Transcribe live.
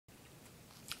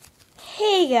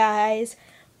Hey guys,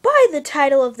 by the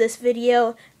title of this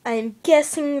video, I'm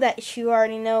guessing that you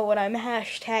already know what I'm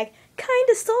hashtag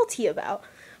kinda salty about.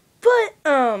 But,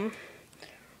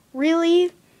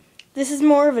 really, this is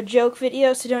more of a joke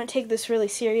video, so don't take this really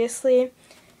seriously.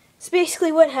 So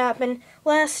basically what happened,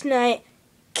 last night,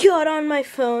 got on my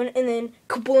phone, and then,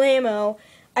 kablamo,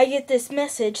 I get this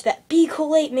message that Be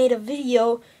Cool8 made a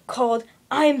video called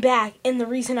I'm Back and the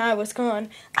Reason I Was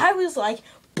Gone. I was like,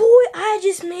 boy, I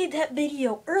just made that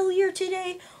video earlier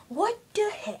today. What the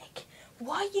heck?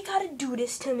 Why you gotta do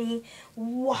this to me?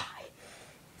 Why?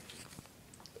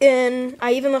 And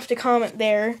I even left a comment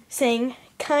there saying,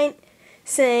 kinda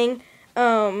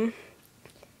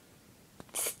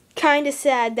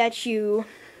sad that you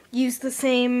used the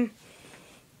same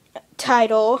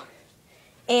title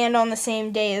and on the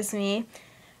same day as me.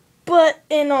 But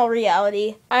in all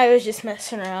reality, I was just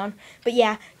messing around. But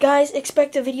yeah, guys,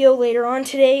 expect a video later on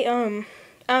today. I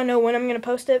don't know when I'm gonna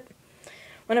post it.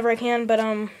 Whenever I can, but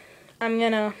I'm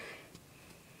gonna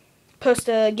post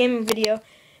a gaming video.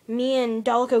 Me and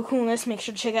DALLEKOKOOLNESS, make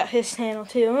sure to check out his channel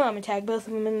too. I'm gonna tag both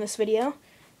of them in this video.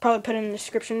 Probably put it in the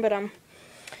description, but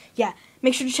yeah,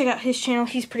 make sure to check out his channel.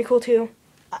 He's pretty cool too.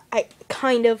 I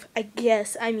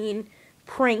guess,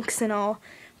 pranks and all.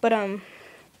 But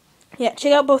yeah,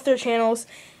 check out both their channels,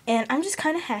 and I'm just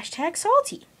kind of hashtag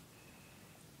salty.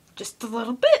 Just a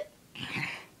little bit.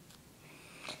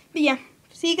 But yeah,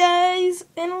 see you guys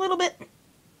in a little bit.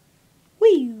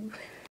 Woo!